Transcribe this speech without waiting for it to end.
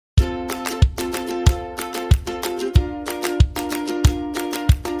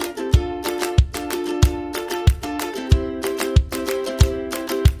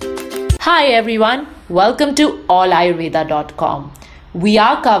Hi everyone, welcome to allayurveda.com. We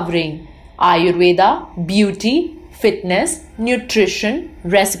are covering Ayurveda, beauty, fitness, nutrition,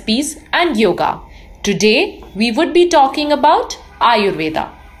 recipes and yoga. Today we would be talking about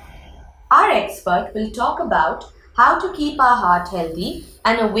Ayurveda. Our expert will talk about how to keep our heart healthy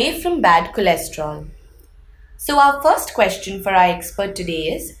and away from bad cholesterol. So our first question for our expert today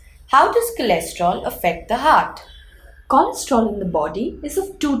is, how does cholesterol affect the heart? Cholesterol in the body is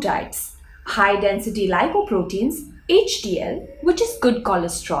of two types: high-density lipoproteins, HDL, which is good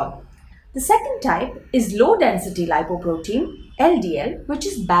cholesterol. The second type is low-density lipoprotein, LDL, which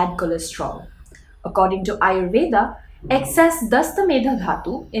is bad cholesterol. According to Ayurveda, excess Dastamedha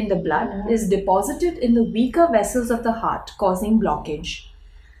dhatu in the blood is deposited in the weaker vessels of the heart, causing blockage.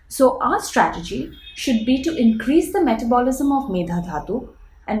 So our strategy should be to increase the metabolism of Medha dhatu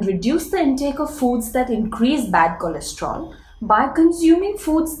and reduce the intake of foods that increase bad cholesterol by consuming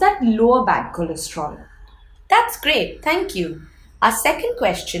foods that lower bad cholesterol. That's great, thank you. Our second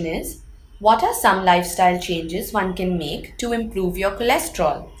question is, what are some lifestyle changes one can make to improve your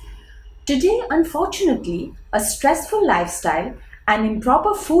cholesterol? Today, unfortunately, a stressful lifestyle and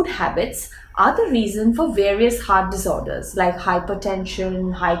improper food habits are the reason for various heart disorders like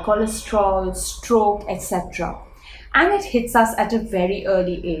hypertension, high cholesterol, stroke, etc. And it hits us at a very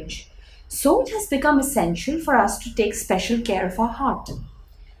early age. So it has become essential for us to take special care of our heart.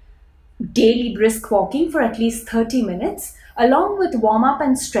 Daily brisk walking for at least 30 minutes along with warm-up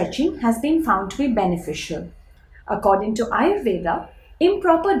and stretching has been found to be beneficial. According to Ayurveda,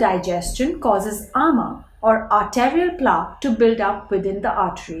 improper digestion causes ama or arterial plaque to build up within the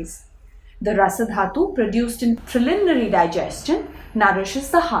arteries. The rasa dhatu produced in preliminary digestion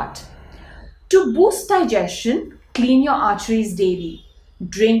nourishes the heart. To boost digestion, clean your arteries daily.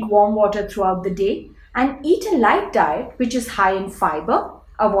 Drink warm water throughout the day and eat a light diet which is high in fiber.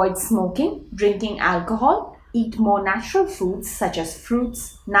 Avoid smoking, drinking alcohol. Eat more natural foods such as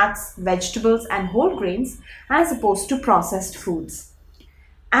fruits, nuts, vegetables and whole grains as opposed to processed foods.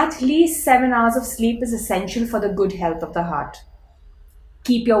 At least 7 hours of sleep is essential for the good health of the heart.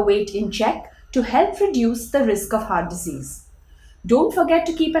 Keep your weight in check to help reduce the risk of heart disease. Don't forget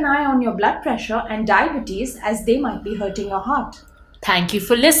to keep an eye on your blood pressure and diabetes as they might be hurting your heart. Thank you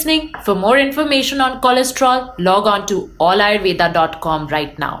for listening. For more information on cholesterol, log on to allayurveda.com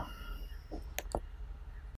right now.